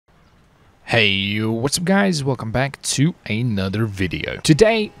Hey, what's up guys? Welcome back to another video.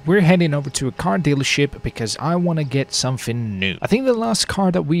 Today, we're heading over to a car dealership because I want to get something new. I think the last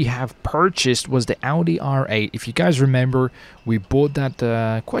car that we have purchased was the Audi R8. If you guys remember, we bought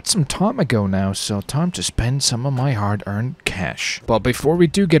that quite some time ago now, so time to spend some of my hard-earned cash. But before we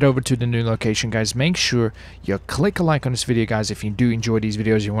do get over to the new location, guys, make sure you click a like on this video, guys. If you do enjoy these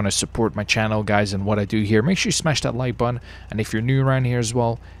videos, you want to support my channel, guys, and what I do here, make sure you smash that like button. And if you're new around here as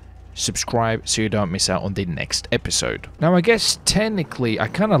well, subscribe so you don't miss out on the next episode. Now, I guess technically I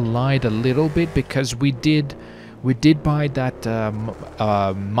kind of lied a little bit because we did buy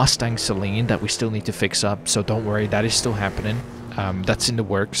that Mustang Celine that we still need to fix up, so don't worry, that is still happening. That's in the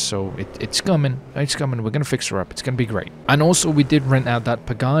works, so it's coming. We're gonna fix her up. It's gonna be great. And also, we did rent out that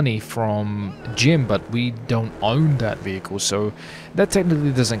Pagani from Jim, but we don't own that vehicle, so that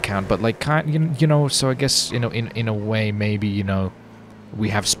technically doesn't count. But like, you know, so I guess, you know, in a way, maybe, you know, we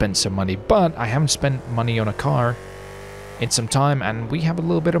have spent some money, but I haven't spent money on a car in some time, and we have a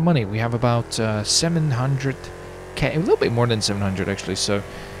little bit of money. We have about 700k, a little bit more than 700 actually. So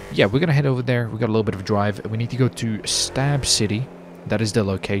yeah, we're gonna head over there. We got a little bit of a drive. We need to go to Stab City. That is the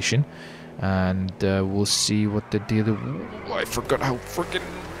location, and we'll see what the deal. Ooh, I forgot how freaking.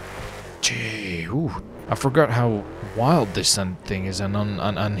 Gee, ooh, I forgot how wild this thing is and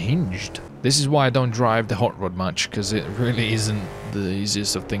unhinged. This is why I don't drive the hot rod much, because it really isn't the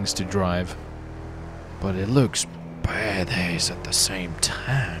easiest of things to drive. But it looks badass at the same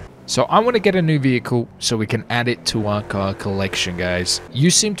time. So I want to get a new vehicle so we can add it to our car collection, guys. You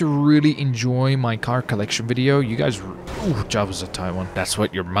seem to really enjoy my car collection video. You guys, ooh, that was a tight one. That's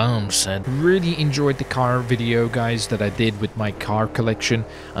what your mom said. Really enjoyed the car video, guys, that I did with my car collection.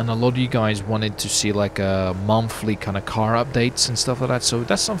 And a lot of you guys wanted to see like a monthly kind of car updates and stuff like that. So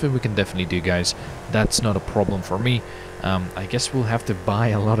that's something we can definitely do, guys. That's not a problem for me. I guess we'll have to buy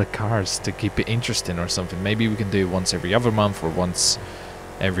a lot of cars to keep it interesting or something. Maybe we can do it once every other month or once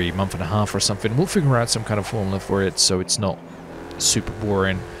every month and a half or something. We'll figure out some kind of formula for it so it's not super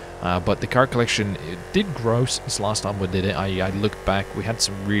boring. But the car collection, it did grow since last time we did it. I looked back, we had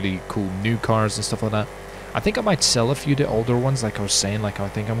some really cool new cars and stuff like that. I think I might sell a few of the older ones, like I was saying. Like, I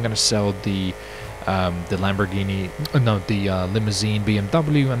think I'm gonna sell the Lamborghini, no, the limousine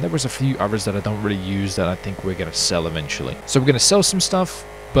BMW, and there was a few others that I don't really use that I think we're gonna sell eventually. So we're gonna sell some stuff,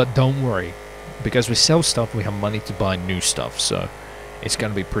 but don't worry, because we sell stuff, we have money to buy new stuff, so it's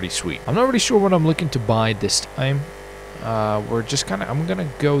gonna be pretty sweet. I'm not really sure what I'm looking to buy this time. We're just kind of, I'm gonna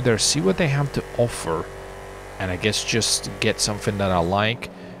go there, see what they have to offer, and I guess just get something that I like.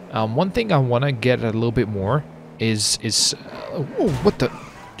 One thing I want to get a little bit more is oh, what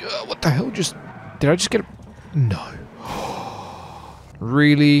the hell? Just did I just get no?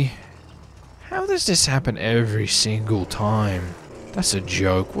 Really? How does this happen every single time? That's a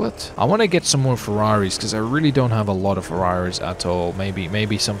joke. What? I want to get some more Ferraris because I really don't have a lot of Ferraris at all.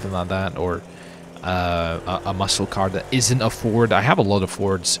 Maybe something like that, or a muscle car that isn't a Ford. I have a lot of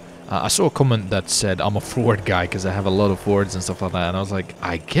Fords. I saw a comment that said I'm a Ford guy because I have a lot of Fords and stuff like that, and I was like,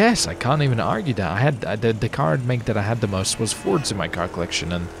 I guess I can't even argue that. I had the car make that I had the most was Fords in my car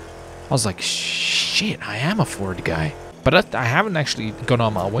collection, and I was like, shit, I am a Ford guy. But I haven't actually gone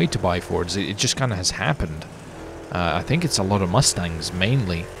on my way to buy Fords. It just kind of has happened. I think it's a lot of Mustangs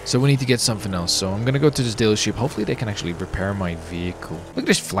mainly. So we need to get something else. So I'm gonna go to this dealership. Hopefully they can actually repair my vehicle. Look at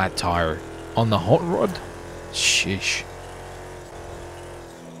this flat tire on the hot rod. Sheesh.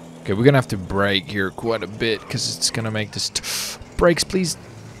 Okay, we're gonna have to brake here quite a bit because it's gonna make this brakes, please.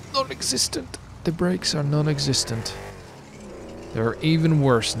 Non-existent. The brakes are non-existent. They're even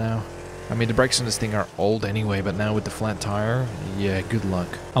worse now. I mean, the brakes on this thing are old anyway, but now with the flat tire, yeah, good luck.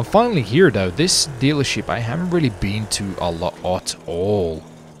 I'm finally here though. This dealership I haven't really been to a lot at all.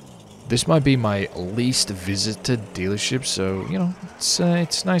 This might be my least visited dealership, so you know,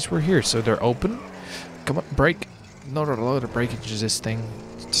 it's nice we're here. So they're open. Come on, brake. Not a lot of breakage. This thing,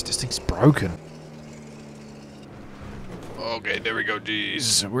 this thing's broken. Okay, there we go.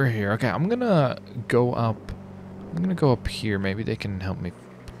 Jeez, we're here. Okay, I'm gonna go up. I'm gonna go up here. Maybe they can help me.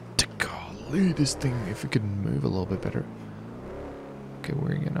 Golly, this thing, if we could move a little bit better. Okay,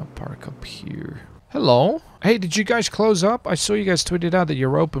 we're gonna park up here. Hello? Hey, did you guys close up? I saw you guys tweeted out that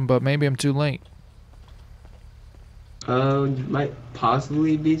you're open, but maybe I'm too late. Might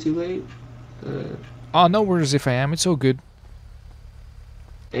possibly be too late. Oh, no worries if I am. It's all good.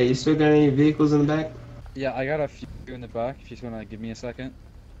 Hey, you still got any vehicles in the back? Yeah, I got a few in the back, if you just want to give me a second.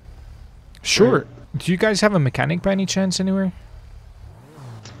 Sure. Do you guys have a mechanic by any chance anywhere?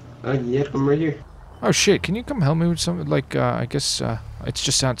 Yeah, I'm right here. Oh shit, can you come help me with something? Like, I guess, it's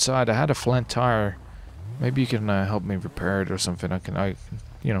just outside. I had a flat tire. Maybe you can help me repair it or something.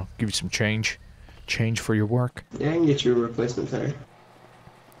 you know, give you some change for your work. Yeah, I can get you a replacement tire.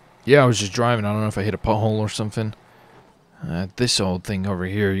 Yeah, I was just driving. I don't know if I hit a pothole or something. This old thing over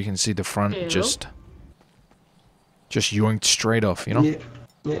here, you can see the front just yoinked straight off, you know?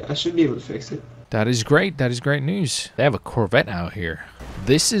 Yeah, I should be able to fix it. That is great. That is great news. They have a Corvette out here.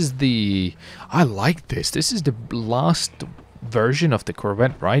 This is the... I like this. This is the last version of the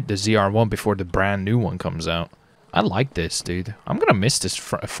Corvette, right? The ZR1 before the brand new one comes out. I like this, dude. I'm gonna miss this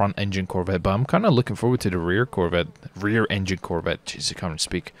front engine Corvette, but I'm kind of looking forward to the rear engine Corvette. Jeez, I can't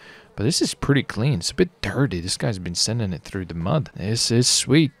speak. But this is pretty clean. It's a bit dirty. This guy's been sending it through the mud. This is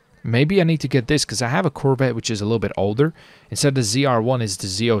sweet. Maybe I need to get this because I have a Corvette which is a little bit older. Instead of the ZR1 is the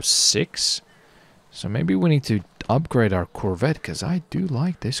Z06. So maybe we need to upgrade our Corvette because I do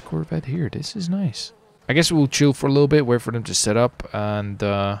like this Corvette here. This is nice. I guess we'll chill for a little bit, wait for them to set up, and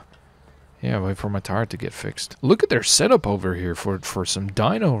yeah, wait for my tire to get fixed. Look at their setup over here for some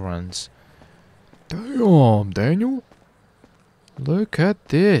dyno runs. Damn, Daniel. Look at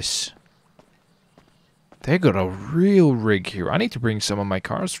this. They got a real rig here. I need to bring some of my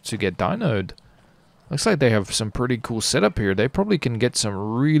cars to get dynoed. Looks like they have some pretty cool setup here. They probably can get some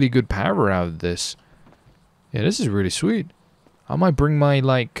really good power out of this. Yeah, this is really sweet. I might bring my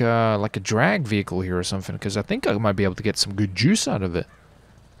like a drag vehicle here or something because I think I might be able to get some good juice out of it.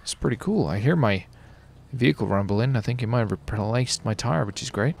 It's pretty cool. I hear my vehicle rumbling. I think it might have replaced my tire, which is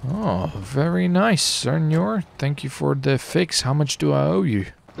great. Oh, very nice, senor. Thank you for the fix. How much do I owe you?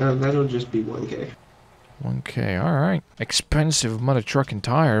 That'll just be 1K. 1K, alright. Expensive mother truck and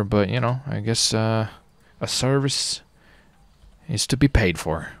tire, but you know, I guess a service is to be paid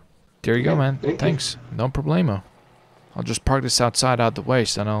for. There you go, man. Thanks. No problemo. I'll just park this outside out the way,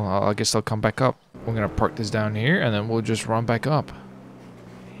 so I guess I'll come back up. We're gonna park this down here, and then we'll just run back up.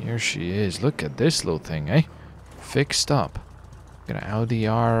 Here she is. Look at this little thing, eh? Fixed up. Got an Audi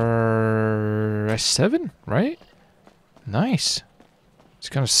RS7, right? Nice. It's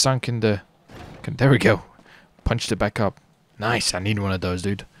kind of sunk in the... There we go. Punched it back up. Nice. I need one of those,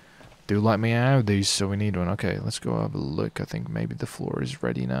 dude. Do like me Audis, so we need one. Okay, let's go have a look. I think maybe the floor is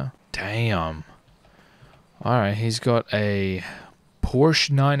ready now. Damn. Alright, he's got a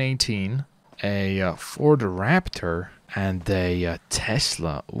Porsche 918, a Ford Raptor, and a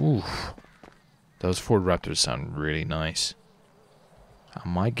Tesla. Ooh. Those Ford Raptors sound really nice. I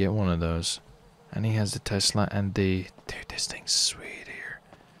might get one of those. And he has the Tesla and the... Dude, this thing's sweet here.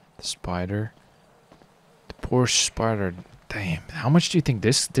 The Spider. The Porsche Spider. Damn. How much do you think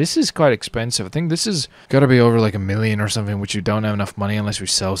this is quite expensive. I think this is gotta be over like $1 million or something, which you don't have enough money unless we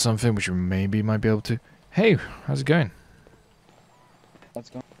sell something, which we maybe might be able to. Hey, how's it going? That's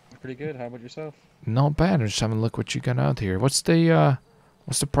going pretty good. How about yourself? Not bad. I'm just having a look what you got out here. What's the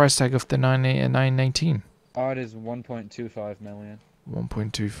price tag of the 919? Oh, it is 1.25 million.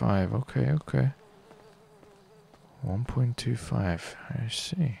 1.25. Okay. 1.25. I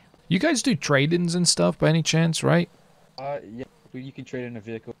see. You guys do trade-ins and stuff by any chance, right? Yeah. You can trade in a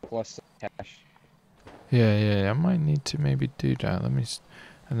vehicle plus cash. Yeah. I might need to maybe do that. Let me.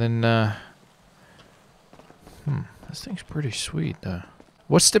 And then. This thing's pretty sweet, though.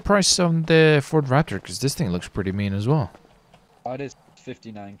 What's the price on the Ford Raptor? Because this thing looks pretty mean as well. Oh, it is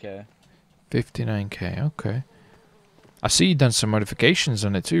 59K. 59K. Okay. I see you done some modifications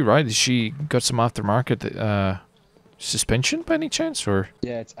on it too, right? Has she got some aftermarket suspension by any chance, or?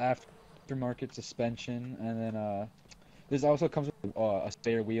 Yeah, it's aftermarket suspension, and then this also comes with a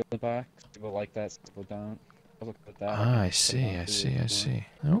spare wheel in the back. People like that, people don't. I see.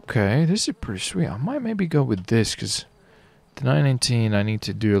 Okay, this is pretty sweet. I might maybe go with this, because the 919, I need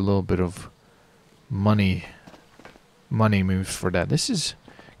to do a little bit of money moves for that. This is...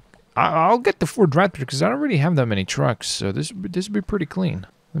 I'll get the Ford Raptor, because I don't really have that many trucks, so this would be pretty clean.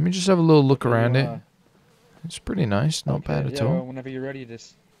 Let me just have a little look around it. It's pretty nice, not bad at all. Well, whenever you're ready,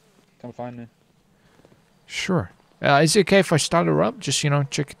 just come find me. Sure. Is it okay if I start her up? Just, you know,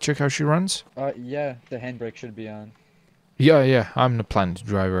 check how she runs? Yeah, the handbrake should be on. Yeah, I'm not planning to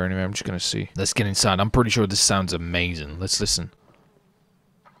drive her anyway. I'm just gonna see. Let's get inside. I'm pretty sure this sounds amazing. Let's listen.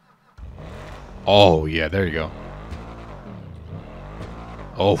 Oh, yeah, there you go.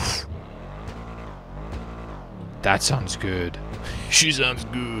 Oh. That sounds good. She sounds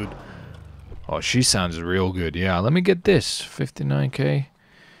good. Oh, she sounds real good. Yeah, let me get this. 59K.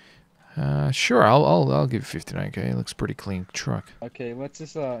 Sure, I'll give 59K. It looks pretty clean truck. Okay, let's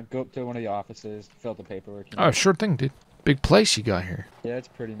just go up to one of the offices, fill out the paperwork. Oh, sure thing, dude. Big place you got here. Yeah, it's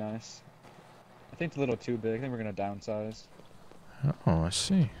pretty nice. I think it's a little too big. I think we're gonna downsize. Oh, I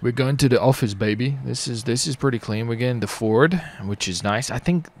see. We're going to the office, baby. This is pretty clean. We're getting the Ford, which is nice. I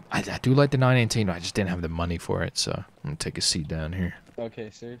think I do like the 918. I just didn't have the money for it, so I'm gonna take a seat down here.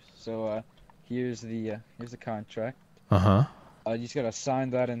 Okay, sir. So here's the contract. Uh-huh. You just gotta sign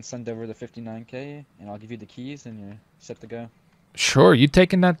that and send over the 59K, and I'll give you the keys, and you're set to go. Sure, you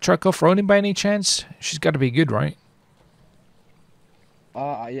taking that truck off-roading by any chance? She's got to be good, right?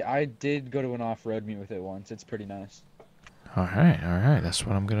 I did go to an off-road meet with it once. It's pretty nice. All right. That's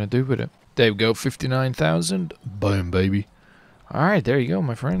what I'm going to do with it. There we go, 59,000. Boom, baby. All right, there you go,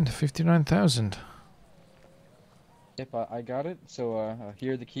 my friend. 59,000. Yep, I got it. So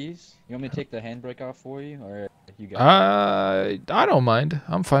here are the keys. You want me to take the handbrake off for you, or you got it? I don't mind.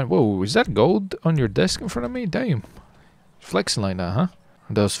 I'm fine. Whoa, is that gold on your desk in front of me? Damn. Flexing like that, huh?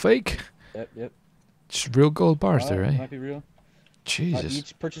 Are those fake? Yep. Just real gold bars there, eh? Might be real. Jesus.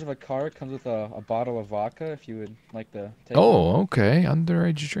 Each purchase of a car comes with a bottle of vodka, if you would like to take Oh, okay.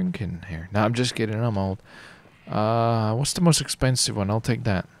 Underage drinking here. No, I'm just kidding. I'm old. What's the most expensive one? I'll take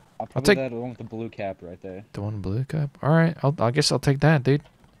that. I'll take that one with the blue cap right there. The one blue cap? All right. I guess I'll take that, dude.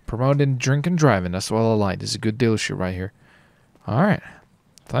 Promoting drink and driving. That's what I like. This is a good dealership right here. All right.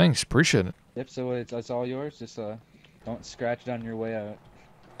 Thanks. Appreciate it. Yep. So it's all yours. Just don't scratch it on your way out.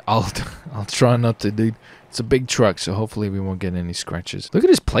 I'll try not to, dude. It's a big truck, so hopefully we won't get any scratches. Look at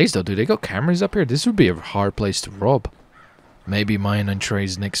this place, though, dude. They got cameras up here. This would be a hard place to rob. Maybe mine and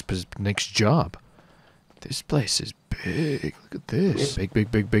Trey's next job. This place is big. Look at this.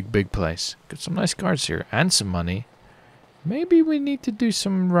 Big place. Got some nice cars here and some money. Maybe we need to do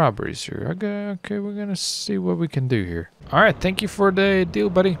some robberies here. Okay, we're gonna see what we can do here. All right, thank you for the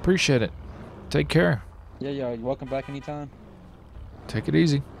deal, buddy. Appreciate it. Take care. Yeah. You're welcome back anytime. Take it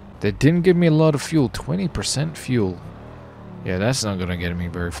easy. They didn't give me a lot of fuel. 20% fuel. Yeah, that's not gonna get me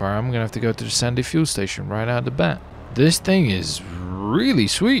very far. I'm gonna have to go to the Sandy fuel station right out the bat. This thing is really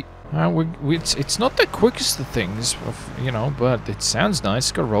sweet. It's not the quickest of things, but it sounds nice.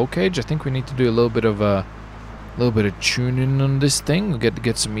 It's got a roll cage. I think we need to do a little bit of tuning on this thing. We'll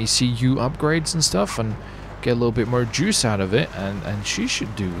get some ECU upgrades and stuff, and get a little bit more juice out of it, and she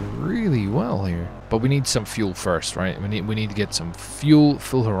should do really well here. But we need some fuel first, right? We need to get some fuel,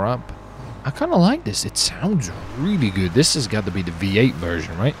 fill her up. I kind of like this. It sounds really good. This has got to be the V8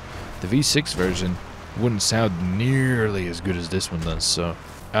 version, right? The V6 version wouldn't sound nearly as good as this one does, so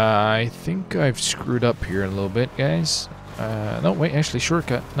I think I've screwed up here a little bit, guys. No, wait, actually,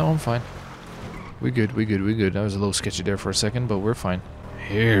 shortcut. No, I'm fine. We good. That was a little sketchy there for a second, but we're fine.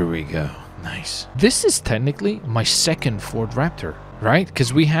 Here we go. Nice. This is technically my second Ford Raptor, right?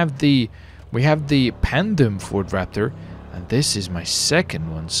 Because we have the Pandem Ford Raptor, and this is my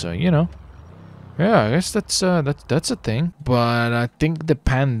second one. So yeah, I guess that's a thing. But I think the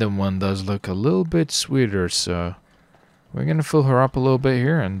Pandem one does look a little bit sweeter. So we're gonna fill her up a little bit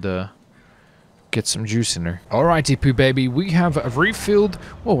here and get some juice in her. Alrighty, poo baby, we have refilled.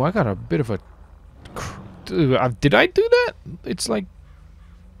 Whoa, I got a bit of a. Did I do that? It's like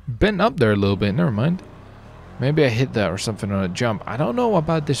bent up there a little bit. Never mind. Maybe I hit that or something on a jump. I don't know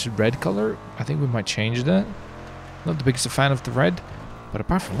about this red color. I think we might change that. Not the biggest fan of the red, but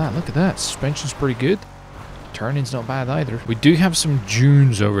apart from that, look at that. Suspension's pretty good. Turning's not bad either. We do have some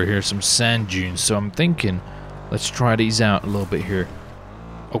dunes over here, some sand dunes. So I'm thinking, let's try these out a little bit here.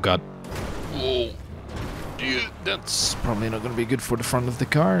 Oh god. Whoa. Dude, that's probably not going to be good for the front of the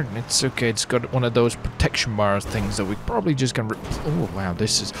car. It's okay. It's got one of those protection bars things that we probably just can. Oh wow,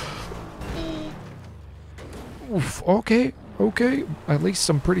 this is. Oof. Okay. At least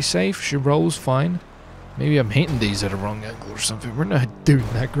I'm pretty safe. She rolls fine. Maybe I'm hitting these at a wrong angle or something. We're not doing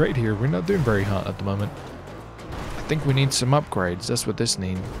that great here. We're not doing very hot at the moment. I think we need some upgrades. That's what this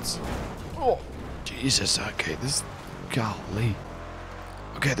needs. Oh, Jesus. Okay, this. Golly.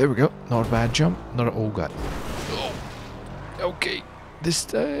 Okay, there we go. Not a bad jump. Not a. Oh god. Oh. Okay. This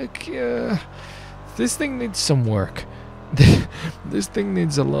thing needs some work. This thing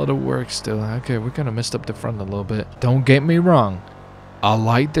needs a lot of work still. Okay, we kind of messed up the front a little bit. Don't get me wrong. I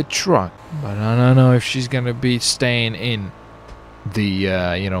like the truck, but I don't know if she's gonna be staying in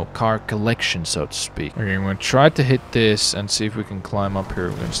the car collection, so to speak. Okay, I'm gonna try to hit this and see if we can climb up here.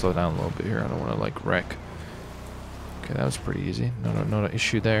 We're gonna slow down a little bit here. I don't want to like wreck. Okay, that was pretty easy. Not an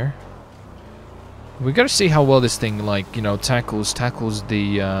issue there. We gotta see how well this thing tackles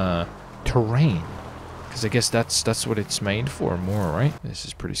the terrain, because I guess that's what it's made for more, right? This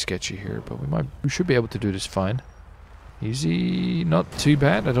is pretty sketchy here, but we should be able to do this fine. Easy, not too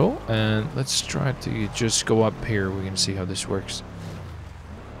bad at all. And let's try to just go up here. We can see how this works.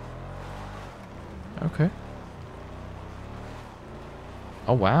 Okay.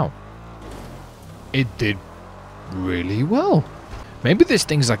 Oh wow, it did really well. Maybe this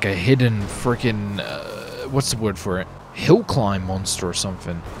thing's like a hidden freaking what's the word for it? Hill climb monster or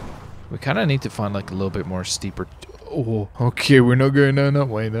something. We kind of need to find like a little bit more steeper. Oh, okay, we're not going down that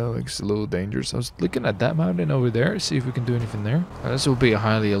way. That looks a little dangerous. I was looking at that mountain over there, see if we can do anything there. This will be a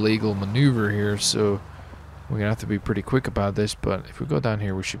highly illegal maneuver here, so we're gonna have to be pretty quick about this, but if we go down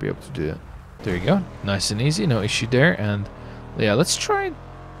here, we should be able to do it. There you go. Nice and easy, no issue there. And yeah, let's try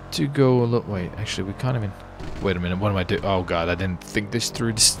to go a little... Wait, actually, we can't even... Wait a minute, what am I doing? Oh god, I didn't think this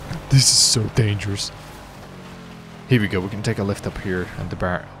through. This is so dangerous. Here we go, we can take a lift up here at the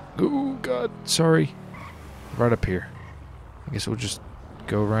bar. Oh god, sorry. Right up here. I guess we'll just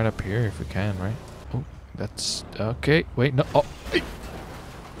go right up here if we can, right? Oh, that's... Okay, wait, no. Oh, hey.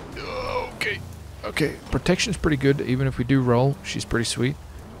 Okay, okay. Protection's pretty good, even if we do roll. She's pretty sweet.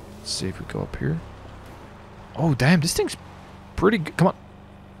 Let's see if we go up here. Oh, damn, this thing's pretty good. Come on.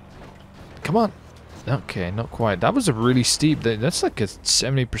 Come on. Okay, not quite. That was a really steep... That's like a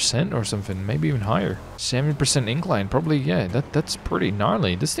 70% or something, maybe even higher. 70% incline, probably, yeah. That's pretty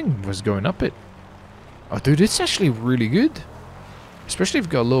gnarly. This thing was going up it. Oh, dude, it's actually really good. Especially if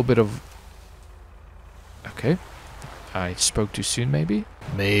you've got a little bit of... Okay. I spoke too soon, maybe?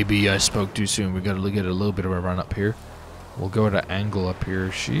 Maybe I spoke too soon. We gotta get a little bit of a run up here. We'll go at an angle up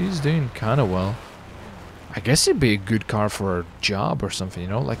here. She's doing kind of well. I guess it'd be a good car for a job or something, you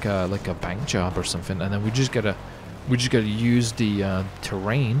know? Like a bank job or something. And then we just gotta use the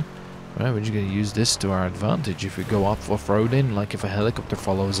terrain. Right, we just gotta use this to our advantage. If we go off-roading, like if a helicopter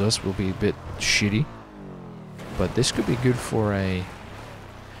follows us, we'll be a bit shitty. But this could be good for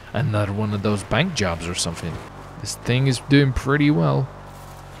another one of those bank jobs or something. This thing is doing pretty well.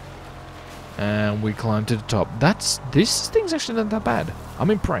 And we climb to the top. This thing's actually not that bad. I'm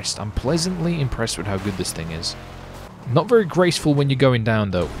impressed. I'm pleasantly impressed with how good this thing is. Not very graceful when you're going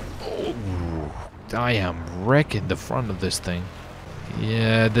down though. Oh, I am wrecking the front of this thing.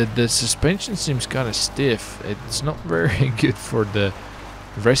 Yeah, the suspension seems kind of stiff. It's not very good for the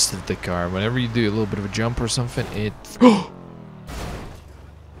rest of the car. Whenever you do a little bit of a jump or something, it...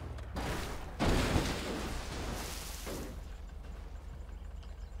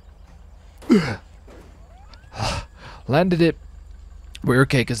 Landed it. We're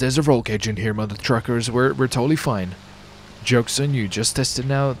okay because there's a roll cage in here, mother truckers. We're totally fine. Joke's on you. Just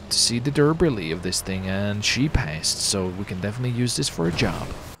tested out to see the durability of this thing, and she passed, so we can definitely use this for a job.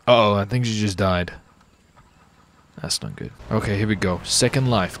 Uh-oh, I think she just died. That's not good. Okay, here we go. Second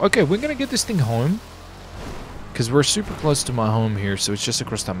life. Okay, we're gonna get this thing home. Because we're super close to my home here, so it's just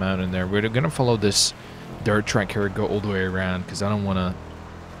across that mountain there. We're gonna follow this dirt track here and go all the way around, because I don't wanna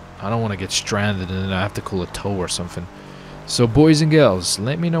get stranded and then I have to call a tow or something. So boys and girls,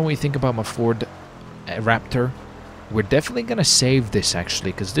 let me know what you think about my Ford Raptor. We're definitely gonna save this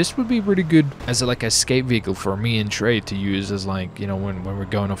actually, because this would be really good as like a escape vehicle for me and Trey to use as like, you know, when we're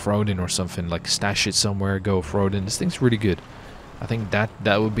going off-roading or something, like stash it somewhere, go off-roading. This thing's really good. I think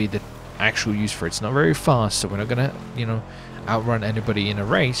that would be the actual use for it. It's not very fast, so we're not gonna, you know, outrun anybody in a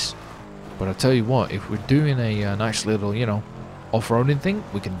race. But I'll tell you what, if we're doing a nice little, you know, off-roading thing,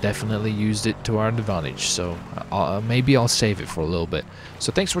 we can definitely use it to our advantage. So maybe I'll save it for a little bit.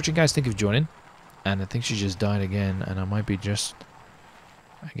 So thanks for watching, guys. Thank you for joining. And I think she just died again, and I might be just...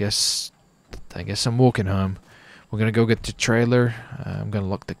 I guess I'm walking home. We're gonna go get the trailer. I'm gonna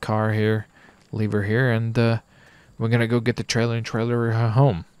lock the car here, leave her here, and we're gonna go get the trailer and trailer her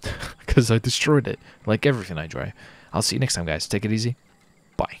home. Because I destroyed it, like everything I drive. I'll see you next time, guys. Take it easy.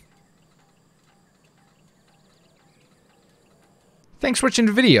 Bye. Thanks for watching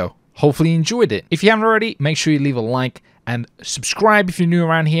the video. Hopefully you enjoyed it. If you haven't already, make sure you leave a like and subscribe if you're new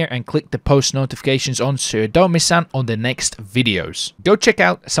around here, and click the post notifications on so you don't miss out on the next videos. Go check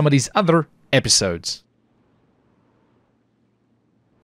out some of these other episodes.